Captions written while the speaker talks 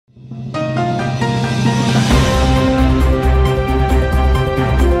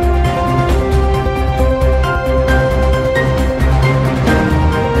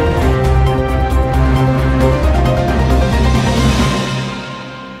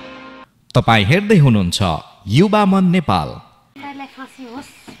तपाई हेर्दै हुनुहुन्छ युवा मन नेपाल। फाँसी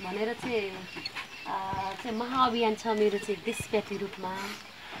होस् भनेर चाहिँ महाअभियान छ मेरो चाहिँ देशव्यापी रूपमा।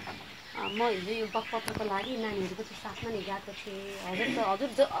 म हिजो यो बकपत्रको लागि नानीहरूको चाहिँ साथमा नि गएको थिएँ।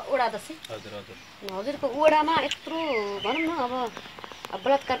 हजुर ओडा दसैँ हजुरको ओडामा यत्रो भनौँ न अब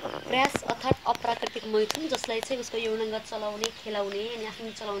बलात्कारको प्रयास अर्थात् अप्राकृतिक मैथुन जसलाई चाहिँ उसको यौनाङ्ग चलाउने खेलाउने अनि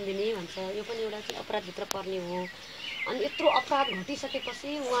आफ्नो चलाउन दिने भन्छ, यो पनि एउटा चाहिँ अपराधभित्र पर्ने हो। अनि यत्रो अपराध घटिसकेपछि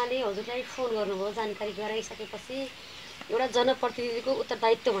उहाँले हजुरलाई फोन गर्नुभयो, जानकारी गराइसकेपछि एउटा जनप्रतिनिधिको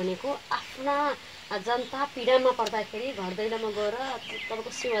उत्तरदायित्व भनेको आफ्ना जनता पीडामा पर्दाखेरि घर दैलोमा गएर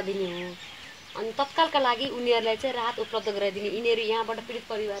तपाईँको सेवा दिने हो। अनि तत्कालका लागि उनीहरूलाई चाहिँ राहत उपलब्ध गराइदिने। यिनीहरू यहाँबाट पीडित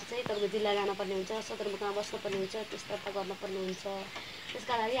परिवार चाहिँ तपाईँको जिल्ला जानुपर्ने हुन्छ, सदरमुकाममा बस्नुपर्ने हुन्छ, त्यस दर्ता गर्नुपर्ने हुन्छ।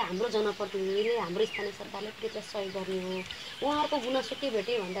 त्यसका लागि हाम्रो जनप्रतिनिधिले, हाम्रो स्थानीय सरकारले पीडितलाई सहयोग गर्ने हो। उहाँहरूको गुनासो के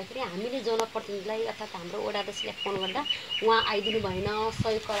भेट्यो भन्दाखेरि हामीले जनप्रतिनिधिलाई अर्थात् हाम्रो ओडाध्यक्षलाई फोन गर्दा उहाँ आइदिनु भएन,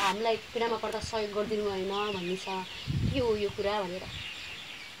 सहयोग हामीलाई पीडामा पर्दा सहयोग गरिदिनु भएन भन्ने छ। के हो यो कुरा भनेर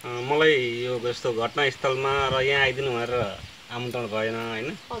मलाई यो यस्तो घटनास्थलमा र यहाँ आइदिनु भनेर आमन्त्रण भएन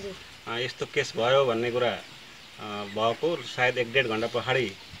होइन। हजुर यस्तो केस भयो भन्ने कुरा भएको सायद 1-1.5 घन्टा पछाडि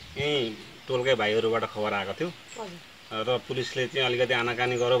यहीँ टोलकै भाइहरूबाट खबर आएको थियो र पुलिसले चाहिँ अलिकति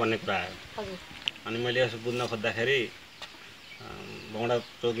आनाकानी गर्यो भन्ने कुरा आयो। अनि मैले यसो बुझ्न खोज्दाखेरि बौडा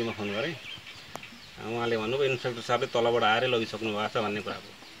चौकीमा फोन गरेँ। उहाँले भन्नुभयो इन्सपेक्टर साहबले तलबाट आएर लगिसक्नु भएको छ भन्ने कुरा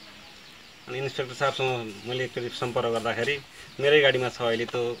हो। अनि इन्सपेक्टर साहबसँग मैले एकचोटि सम्पर्क गर्दाखेरि मेरै गाडीमा छ अहिले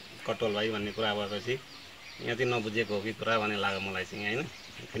त्यो कटोल भाइ भन्ने कुरा भएपछि यहाँ चाहिँ नबुझेको हो कि कुरा भन्ने लाग्यो मलाई चाहिँ होइन।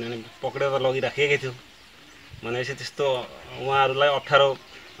 किनभने पक्रेर लगिराखेकै थियो भनेपछि त्यस्तो उहाँहरूलाई अप्ठ्यारो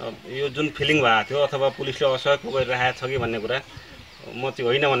यो जुन फिलिङ भएको थियो अथवा पुलिसले असहयोग गरिरहेको छ कि भन्ने कुरा म चाहिँ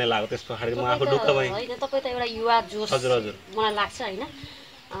होइन भन्ने लाग्यो। त्यस पछाडि म आफू ढुक्क भएँ। होइन, तपाईँ त एउटा युवा जोस हजुर हजुर मलाई लाग्छ होइन।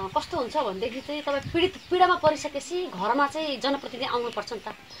 कस्तो हुन्छ भनेदेखि चाहिँ तपाईँ पीडामा परिसकेपछि घरमा चाहिँ जनप्रतिनिधि आउनुपर्छ नि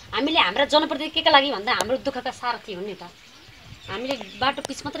त। हामीले हाम्रा जनप्रतिनिधि के लागि भन्दा हाम्रो दुःखका सारथी हुन् नि त। हामीले बाटो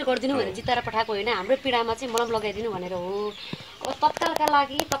पिच मात्रै गरिदिनु भनेर जिताएर पठाएको होइन, हाम्रो पीडामा चाहिँ मलम लगाइदिनु भनेर हो। अब तत्कालका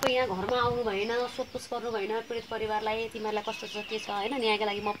लागि तपाईँ यहाँ घरमा आउनु भएन, सोधपुछ गर्नु भएन पीडित परिवारलाई, तिमीहरूलाई कस्तो छ के छ होइन, न्यायका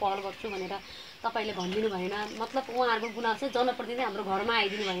लागि म पहल गर्छु भनेर तपाईँले भनिदिनु भएन। मतलब उहाँहरूको गुनासो चाहिँ जनप्रतिनिधि हाम्रो घरमा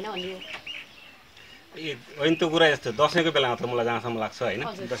आइदिनु भएन भन्ने हो। होइन त्यो कुरा यस्तो दसैँको बेलामा थियो मलाई जहाँसम्म लाग्छ होइन।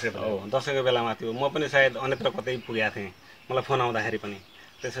 दसैँको बेलामा थियो, म पनि सायद अन्यत्र कतै पुगेको थिएँ मलाई फोन आउँदाखेरि पनि।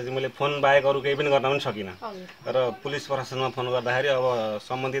 त्यसपछि मैले फोन बाहेक अरू केही पनि गर्न पनि सकिनँ र पुलिस प्रशासनमा फोन गर्दाखेरि अब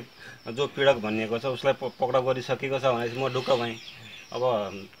सम्बन्धित जो पीडक भनिएको छ उसलाई पक्राउ गरिसकेको छ भनेपछि म ढुक्क भएँ। अब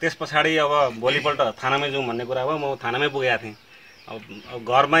त्यस पछाडि अब भोलिपल्ट थानामै जाउँ भन्ने कुरा भयो। म थानामै पुगेको थिएँ। अब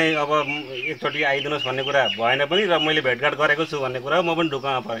घरमै अब एकचोटि आइदिनुहोस् भन्ने कुरा भएन पनि र मैले भेटघाट गरेको छु भन्ने कुरा म पनि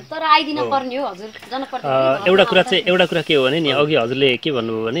ढुक्कमा परेँ। तर आइदिनु पर्ने हो हजुर जनप्रतिनिधि। एउटा कुरा के हो भने नि अघि हजुरले के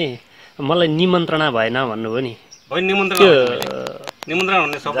भन्नुभयो भने मलाई निमन्त्रणा भएन भन्नुभयो नि। होइन निमन्त्रण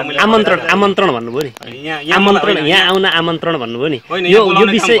भन्ने शब्द मैले आमन्त्रण भन्नुभयो नि। यहाँ आउन आमन्त्रण भन्नुभयो नि।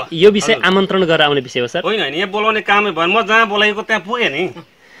 यो विषय आमन्त्रण गरेर आउने विषय हो सर। होइन यहाँ बोलाउने कामै भयो। म जहाँ बोलाएको त्यहाँ पुगेँ नि।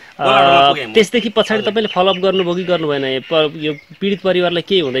 त्यसदेखि पछाडि तपाईँले फलोअप गर्नुभयो कि गर्नु भएन? यो पीडित परिवारलाई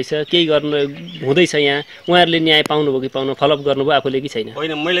केही हुँदैछ, केही गर्नु हुँदैछ, यहाँ उहाँहरूले न्याय पाउनुभयो कि पाउनु फलोअप गर्नुभयो आफूले कि छैन?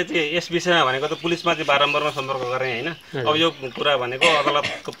 होइन मैले चाहिँ यस विषयमा भनेको त पुलिसमा चाहिँ बारम्बारमा सम्पर्क गरेँ होइन। अब यो कुरा भनेको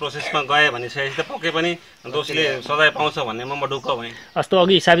अदालतको प्रोसेसमा गए भनिसकेपछि त पक्कै पनि दोषीले सजाय पाउँछ भन्नेमा म ढुक्क भएँ। जस्तो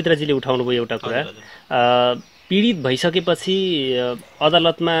अघि साबित्राजीले उठाउनु भयो एउटा कुरा, पीडित भइसकेपछि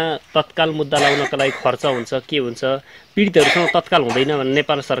अदालतमा तत्काल मुद्दा लगाउनका लागि खर्च हुन्छ के हुन्छ, पीडितहरूसँग तत्काल हुँदैन भने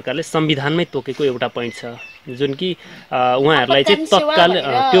नेपाल सरकारले संविधानमै तोकेको एउटा पोइन्ट छ जुन कि उहाँहरूलाई चाहिँ तत्काल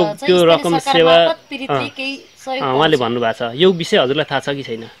त्यो रकम सेवा उहाँले भन्नुभएको छ। यो विषय हजुरलाई थाहा छ कि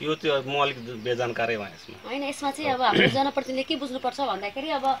छैन? यो चाहिँ म अलिक बेजानकारै भएँ यसमा। होइन यसमा चाहिँ अब हाम्रो जनप्रतिनिधिले के बुझ्नुपर्छ भन्दाखेरि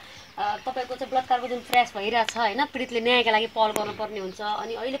अब तपाईँको चाहिँ बलात्कारको जुन प्रयास भइरहेछ होइन, पीडितले न्यायका लागि पहल गर्नुपर्ने हुन्छ।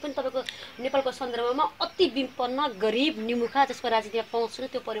 अनि अहिले पनि तपाईँको नेपालको सन्दर्भमा अति विपन्न गरिब निमुखा जसको राजनीतिमा पहुँच छैन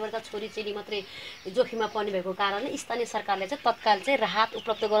त्यो परिवारका छोरी चेली मात्रै जोखिममा पर्ने भएको कारणले स्थानीय सरकारले चाहिँ तत्काल चाहिँ राहत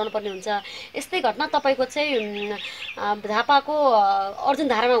उपलब्ध गराउनुपर्ने हुन्छ। यस्तै घटना तपाईँको चाहिँ झापाको अर्जुन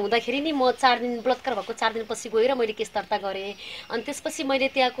धारामा हुँदाखेरि नि म 4 दिन बलात्कार भएको 4 दिनपछि गएर मैले केस दर्ता गरेँ। अनि त्यसपछि मैले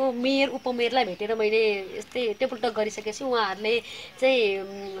त्यहाँको मेयर उपमेयरलाई भेटेर मैले यस्तै टेबल टक गरिसकेपछि उहाँहरूले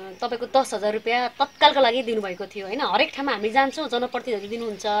चाहिँ तपाईँको 10,000 रुपियाँ तत्कालको लागि दिनुभएको थियो होइन। हरेक ठाउँमा हामी जान्छौँ जनप्रतिनिधिहरू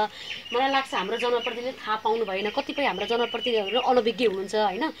दिनुहुन्छ। मलाई लाग्छ हाम्रो जनप्रतिनिधिले थाहा पाउनु भएन। कतिपय हाम्रो जनप्रतिनिधिहरू अनभिज्ञ हुनुहुन्छ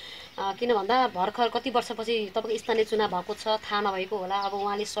होइन। किन भन्दा भर्खर कति वर्षपछि तपाईँको स्थानीय चुनाव भएको छ, थाहा नभएको होला। अब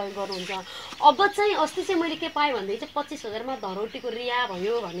उहाँले सहयोग गर्नुहुन्छ। अब चाहिँ अस्ति चाहिँ मैले के पाएँ भन्दाखेरि चाहिँ 25,000मा धरोटीको रिहा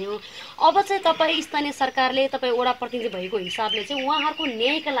भयो भन्यो। अब चाहिँ तपाईँ स्थानीय सरकारले तपाईँ वडा प्रतिनिधि भएको हिसाबले चाहिँ उहाँहरूको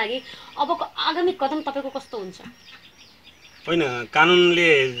न्यायका लागि अबको आगामी कदम तपाईँको कस्तो हुन्छ? होइन कानुनले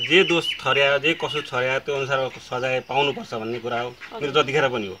जे दोष ठहर्या जे कसो ठहर्या त्यो अनुसार सजाय पाउनुपर्छ भन्ने कुरा हो मेरो जतिखेर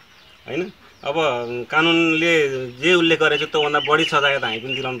पनि हो। होइन। अब कानुनले जे उल्लेख गरेको छ त्योभन्दा बढी सजाय त हामी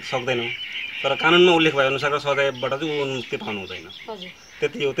पनि दिलाउन सक्दैनौँ, तर कानुनमा उल्लेख भए अनुसारको सजायबाट चाहिँ ऊ मुक्ति पाउनु हुँदैन।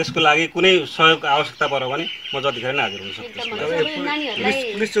 त्यति हो। त्यसको लागि कुनै सहयोग आवश्यकता पर्यो भने म जतिखेर नै हाजिर हुन सक्छु।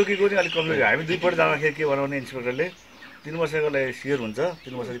 पुलिस चौकीको नि अलिक कमजोरी। हामी 2 पल्ट जाँदाखेरि के भन्यो भने इन्सपेक्टरले 3 वर्षको लागि सियर हुन्छ,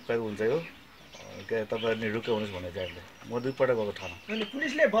 3 वर्ष रिक्वायर हुन्छ, यो के तपाईहरुले रुकाउनुस् भनेर चाहिँ म 2 पल्ट गएको ठाउँमा अनि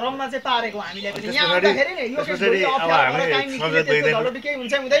पुलिसले बरममा चाहिँ पारेको हामीले पनि यहाँ आउँदाखेरि नि यो त्यसरी अब हामी सबै गइदैन डलडी केही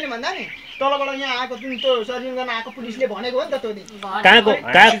हुन्छ हुँदैन भन्दा नि तलबाट यहाँ आएको जुन त्यो सर्जिङ गर्न आएको पुलिसले भनेको हो नि त त्यो नि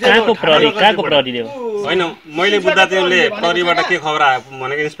कहाँको प्रहरीले हो होइन। मैले बुझ्दा चाहिँ उसले प्रहरीबाट के खबर आयो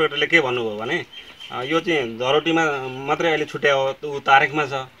भनेको इन्सपेक्टरले के भन्नुभयो भने यो चाहिँ धरोटीमा मात्रै अहिले छुट्या हो, ऊ तारिखमा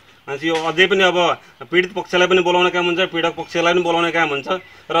छ। अनि यो अझै पनि अब पीडित पक्षलाई पनि बोलाउने काम हुन्छ, पीडक पक्षलाई पनि बोलाउने काम हुन्छ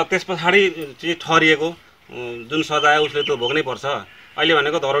र त्यस पछाडि चाहिँ ठहरिएको जुन सजाय उसले त्यो भोग्नै पर्छ। अहिले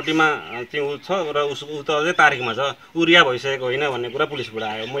भनेको धरोटीमा चाहिँ ऊ छ र ऊ त अझै तारिखमा छ, ऊ रिहा भइसकेको होइन भन्ने कुरा पुलिसबाट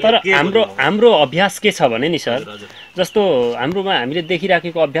आयो। तर हाम्रो अभ्यास के छ भने नि सर, जस्तो हाम्रोमा हामीले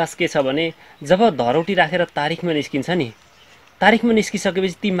देखिराखेको अभ्यास के छ भने जब धरोटी राखेर तारिखमा निस्किन्छ नि, तारिखमा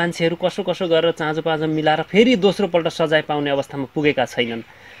निस्किसकेपछि ती मान्छेहरू कसो कसो गरेर चाँजो पाँजो मिलाएर फेरि दोस्रो पल्ट सजाय पाउने अवस्थामा पुगेका छैनन्।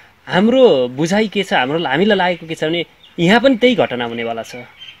 हाम्रो बुझाइ के छ, हामीलाई लागेको के छ भने यहाँ पनि त्यही घटना हुनेवाला छ।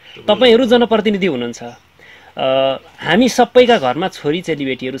 तपाईहरू जनप्रतिनिधि हुनुहुन्छ, हामी सबैका घरमा छोरी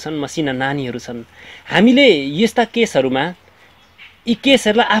चेलीबेटीहरू छन्, मसिना नानीहरू छन्। हामीले यस्ता केसहरूमा यी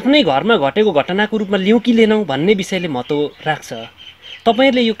केसहरूलाई आफ्नै घरमा घटेको घटनाको रूपमा लिउँ कि लिएनौँ भन्ने विषयले महत्त्व राख्छ।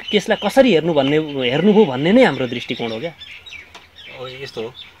 तपाईहरूले यो केसलाई कसरी हेर्नुभयो भन्ने नै हाम्रो दृष्टिकोण हो क्या। यस्तो हो।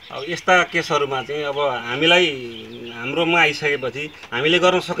 अब यस्ता केसहरूमा चाहिँ अब हामीलाई हाम्रोमा आइसकेपछि हामीले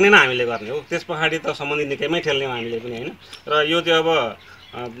गर्न सक्ने न हामीले गर्ने हो, त्यस पछाडि त सम्बन्धित निकायमै ठेल्ने हो हामीले पनि होइन। र यो चाहिँ अब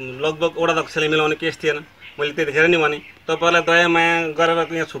लगभग वडा अध्यक्षले मिलाउने केस थिएन। मैले त्यतिखेर नि भने तपाईँहरूलाई दया माया गरेर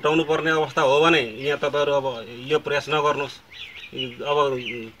यहाँ छुटाउनु पर्ने अवस्था हो भने यहाँ तपाईँहरू अब यो प्रयास नगर्नुहोस्। अब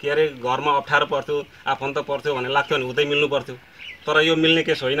के अरे घरमा अप्ठ्यारो पर्थ्यो, आफन्त पर्थ्यो भन्ने लाग्थ्यो भने उतै मिल्नु पर्थ्यो, तर यो मिल्ने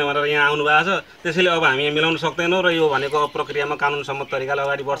केस होइन भनेर यहाँ आउनु भएको छ। त्यसैले अब हामी यहाँ मिलाउन सक्दैनौँ र यो भनेको प्रक्रियामा कानुन सम्मत तरिकाले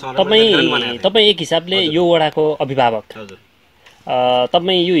अगाडि बढ्छ। तपाईँ एक हिसाबले यो वडाको अभिभावक,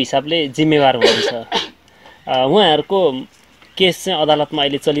 तपाईँ यो हिसाबले जिम्मेवार हुनुहुन्छ। उहाँहरूको केस चाहिँ अदालतमा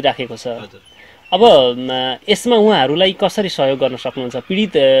अहिले चलिराखेको छ। अब यसमा उहाँहरूलाई कसरी सहयोग गर्न सक्नुहुन्छ?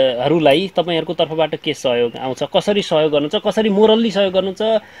 पीडितहरूलाई तपाईँहरूको तर्फबाट के सहयोग आउँछ? कसरी सहयोग गर्नुहुन्छ? कसरी मोरल्ली सहयोग गर्नुहुन्छ?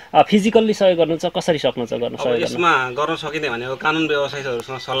 फिजिकल्ली सहयोग गर्नुहुन्छ? कसरी सक्नुहुन्छ गर्न सहयोग? यसमा गर्न सकिने भनेको कानुन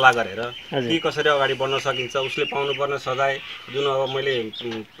व्यवसायीहरूसँग सल्लाह गरेर के कसरी अगाडि बढ्न सकिन्छ, उसले पाउनुपर्ने सजाय जुन अब मैले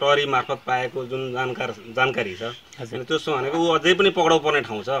प्रहरी मार्फत पाएको जुन जानकारी छ अनि त्यसो भनेको ऊ अझै पनि पक्राउ पर्ने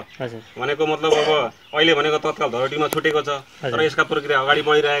ठाउँ छ भनेको मतलब अब अहिले भनेको तत्काल धरोटीमा छुटेको छ र यसका प्रक्रिया अगाडि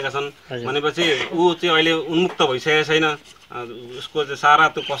बढिरहेका छन् भनेपछि ऊ चाहिँ अहिले उन्मुक्त भइसकेको छैन। उसको चाहिँ सारा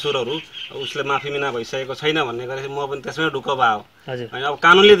त्यो कसुरहरू उसले माफी मिना भइसकेको छैन भन्ने गरेपछि म पनि त्यसमै ढुक्क भयो। होइन अब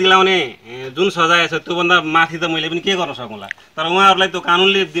कानुनले दिलाउने जुन सजाय छ त्योभन्दा माथि त मैले पनि के गर्न सकौँला, तर उहाँहरूलाई त्यो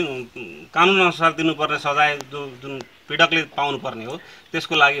कानुनअनुसार दिनुपर्ने सजाय जुन पीडकले पाउनुपर्ने हो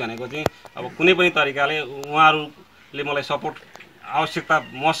त्यसको लागि भनेको चाहिँ अब कुनै पनि तरिकाले उहाँहरूले मलाई सपोर्ट आवश्यकता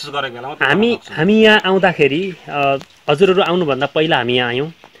महसुस गरेको बेलामा हामी यहाँ आउँदाखेरि हजुरहरू आउनुभन्दा पहिला हामी यहाँ आयौँ।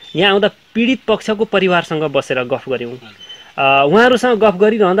 यहाँ आउँदा पीडित पक्षको परिवारसँग बसेर गफ गऱ्यौँ। उहाँहरूसँग गफ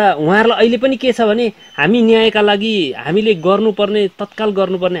गरिरहँदा उहाँहरूलाई अहिले पनि के छ भने हामी न्यायका लागि हामीले गर्नुपर्ने तत्काल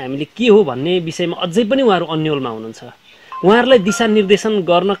गर्नुपर्ने हामीले के हो भन्ने विषयमा अझै पनि उहाँहरू अन्योलमा हुनुहुन्छ। उहाँहरूलाई दिशानिर्देशन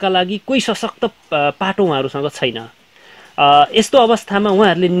गर्नका लागि कोही सशक्त पाटो उहाँहरूसँग छैन। यस्तो अवस्थामा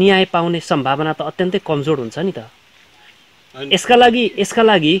उहाँहरूले न्याय पाउने सम्भावना त अत्यन्तै कमजोर हुन्छ नि त। यसका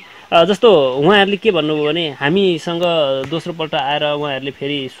लागि जस्तो उहाँहरूले के भन्नुभयो भने हामीसँग दोस्रो पल्ट आएर उहाँहरूले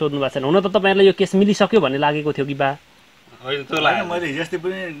फेरि सोध्नु भएको छैन। हुन त तपाईँहरूलाई यो केस मिलिसक्यो भन्ने लागेको थियो कि बा? मैले हिजोअस्ति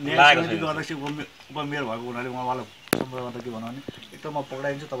पनि न्याय समितिको अध्यक्ष उपमेयर भएको हुनाले उहाँलाई सम्पर्क गर्दा के भन्नु भने एकदम म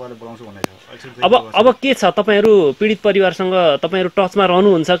पक्राइदिन्छु तपाईँलाई बोलाउँछु भनेको छ। अब के छ, तपाईँहरू पीडित परिवारसँग तपाईँहरू टचमा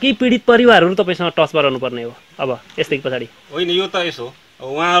रहनुहुन्छ कि पीडित परिवारहरू तपाईँसँग टचमा रहनुपर्ने हो अब यस्तै पछाडि? होइन, यो त यसो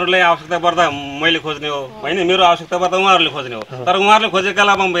उहाँहरूलाई आवश्यकता पर्दा मैले खोज्ने हो होइन, मेरो आवश्यकता पर्दा उहाँहरूले खोज्ने हो। तर उहाँहरूले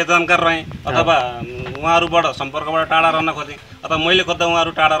खोजेकालाई म बेजानकार रहेँ अथवा उहाँहरूबाट सम्पर्कबाट टाढा रहन खोजेँ अथवा मैले खोज्दा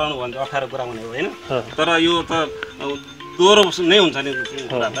उहाँहरू टाढा रहनु भने अप्ठ्यारो कुरा हुने हो होइन। तर यो त दोहोरो नै हुन्छ नि।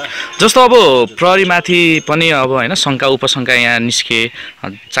 जस्तो अब प्रहरीमाथि पनि अब होइन शङ्का उपशङ्का यहाँ निस्के,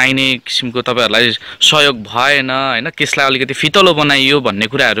 चाहिने किसिमको तपाईँहरूलाई सहयोग भएन होइन, केसलाई अलिकति फितलो बनाइयो भन्ने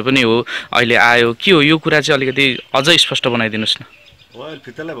कुराहरू पनि हो अहिले आयो। के हो यो कुरा चाहिँ अलिकति अझै स्पष्ट बनाइदिनुहोस् न। हो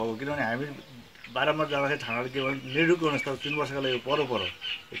फितलै भएको, किनभने हामी बारम्बार जाँदाखेरि थानाले के भन्यो निर्डुको हुनुहोस् त 3 वर्षको लागि परो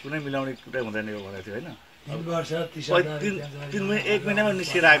कुनै मिलाउने कुरा हुँदैन यो भनेको थियो होइन। 1 महिनामा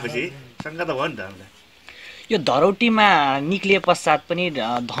निस्केर आएपछि शङ्का त भयो नि त हामीलाई। यो धरौटीमा निक्लिए पश्चात पनि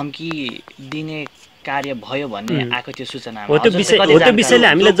धम्की दिने कार्य भयो भन्ने आएको थियो सूचना हो त्यो विषयले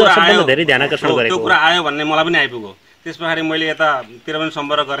हामीले सबभन्दा धेरै ध्यान आकर्षण गरेको त्यो कुरा आयो भन्ने मलाई पनि आइपुग्यो। त्यस पछाडि मैले यतातिर पनि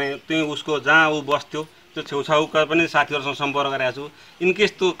सम्पर्क गरेँ, त्यही उसको जहाँ ऊ बस्थ्यो त्यो छेउछाउका पनि साथीहरूसँग सम्पर्क गरेको छु।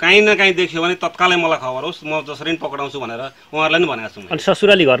 इनकेस त्यो काहीँ न काहीँ देखियो भने तत्कालै मलाई खबर होस्, म जसरी पनि पक्राउँछु भनेर उहाँहरूलाई पनि भनेको छु। अनि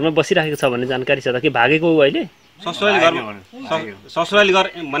ससुराली घरमा बसिराखेको छ भन्ने जानकारी छ त कि भागेको हो अहिले? ससुराली घर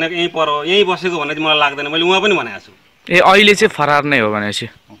भनेको यहीँ पर हो, यहीँ बसेको भन्ने चाहिँ मलाई लाग्दैन। मैले उहाँ पनि भनेको छु। अहिले चाहिँ फरार नै हो भनेपछि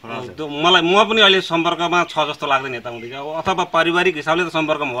मलाई म पनि अहिले सम्पर्कमा छ जस्तो लाग्दैन यताउति। अब अथवा पारिवारिक हिसाबले त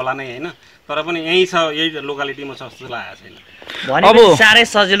सम्पर्कमा होला नै होइन, तर पनि यहीँ छ, यही लोकालिटीमा छ जस्तो लागेको छैन। भनेपछि साह्रै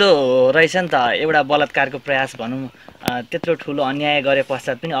सजिलो रहेछ नि त एउटा बलात्कारको प्रयास भनौँ, त्यत्रो ठुलो अन्याय गरे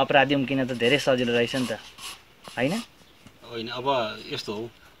पश्चात पनि अपराधी उम्किन त धेरै सजिलो रहेछ नि त, होइन? होइन, अब यस्तो हो,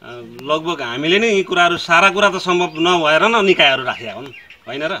 लगभग हामीले नै यी कुराहरू सारा कुरा त सम्भव नभएर न निकायहरू राखेका हुन्,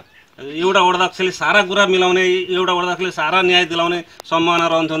 होइन र? एउटा अध्यक्षले सारा कुरा मिलाउने, एउटा अध्यक्षले सारा न्याय दिलाउने सम्भावना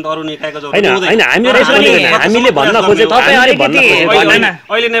रहन्छ नि त अरू निकायको जरुरत हुँदैन।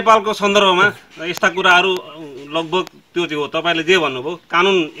 अहिले नेपालको सन्दर्भमा यस्ता कुराहरू लगभग त्यो चाहिँ हो, तपाईँले जे भन्नुभयो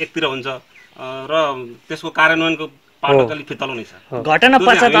कानुन एकतिर हुन्छ र त्यसको कार्यान्वयनको पाटो अलिक फितलो नै छ। घटना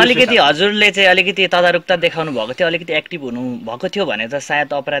पश्चात अलिकति हजुरले चाहिँ अलिकति तदारुकता देखाउनु भएको थियो, अलिकति एक्टिभ हुनु भएको थियो भने त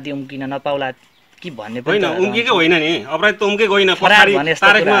सायद अपराधी उम्किन नपाउला कि भन्ने पनि होइन। उम्केको होइन नि, अपराधी त उम्केको होइन,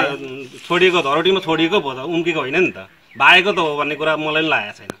 तारिकमा छोडिएको धरोटीमा छोडिएको भयो त, उम्केको होइन नि त, भागेको त हो भन्ने कुरा मलाई पनि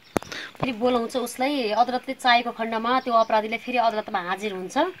लागेको छैन। फेरि बोलाउँछ उसलाई, अदालतले चाहेको खण्डमा त्यो अपराधीले फेरि अदालतमा हाजिर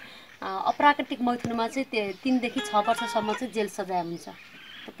हुन्छ। अप्राकृतिक मैथुनमा चाहिँ 3 देखि 6 वर्षसम्म चाहिँ जेल सजाय हुन्छ।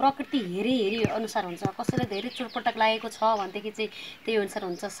 प्रकृति हेरी अनुसार हुन्छ, कसैलाई धेरै चोटपटक लागेको छ भनेदेखि चाहिँ त्यही अनुसार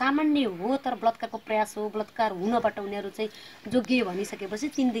हुन्छ। सामान्य हो तर बलात्कारको प्रयास हो, बलात्कार हुनबाट उनीहरू चाहिँ जोगियो भनिसकेपछि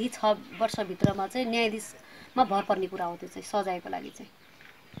 3 देखि 6 वर्षभित्रमा चाहिँ न्यायाधीशमा भर पर्ने कुरा हो त्यो चाहिँ सजायको लागि चाहिँ।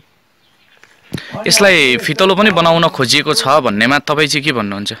 यसलाई फितलो पनि बनाउन खोजिएको छ भन्नेमा तपाईँ चाहिँ के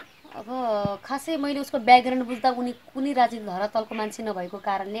भन्नुहुन्छ? अब खासै मैले उसको ब्याकग्राउन्ड बुझ्दा उनी कुनै राजनीतिक धरातलको मान्छे नभएको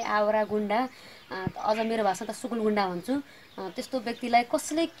कारणले आवरा गुन्डा, अझ मेरो भाषा त सुकुल गुन्डा भन्छु, त्यस्तो व्यक्तिलाई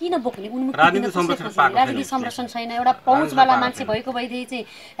कसले किन बोक्ने? राजनीतिक संरक्षण छैन, एउटा पहुँचवाला मान्छे भएको भइदिए चाहिँ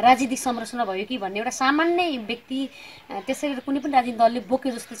राजनीतिक संरक्षण भयो कि भन्ने एउटा सामान्य व्यक्ति त्यसरी कुनै पनि राजनीतिक दलले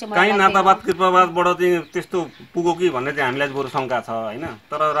बोक्यो जस्तो चाहिँ मलाई लाग्दैन। नातावाद कृपावादबाट चाहिँ त्यस्तो पुग्यो कि भन्ने चाहिँ हामीलाई बरु शङ्का छ, होइन?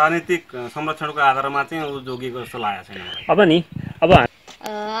 तर राजनीतिक संरक्षणको आधारमा चाहिँ ऊ जोगिएको जस्तो लागेको छैन।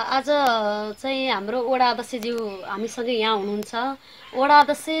 आज चाहिँ हाम्रो वडा अध्यक्षज्यू हामीसँगै यहाँ हुनुहुन्छ। वडा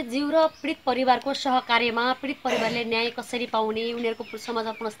अध्यक्षज्यू र पीडित परिवारको सहकार्यमा पीडित परिवारले न्याय कसरी पाउने, उनीहरूको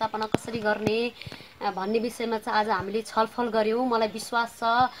समाजमा पुनर्स्थापना कसरी गर्ने भन्ने विषयमा चाहिँ आज हामीले छलफल गऱ्यौँ। मलाई विश्वास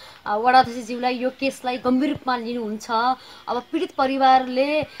छ वडा अध्यक्षज्यूलाई यो केसलाई गम्भीर रूपमा लिनुहुन्छ। अब पीडित परिवारले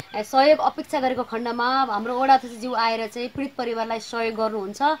सहयोग अपेक्षा गरेको खण्डमा हाम्रो वडा अध्यक्षज्यू आएर चाहिँ पीडित परिवारलाई सहयोग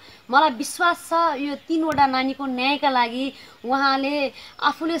गर्नुहुन्छ। मलाई विश्वास छ यो 3वटा नानीको न्यायका लागि उहाँले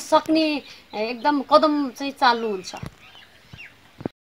आफूले सक्ने एकदम कदम चाहिँ चाल्नुहुन्छ।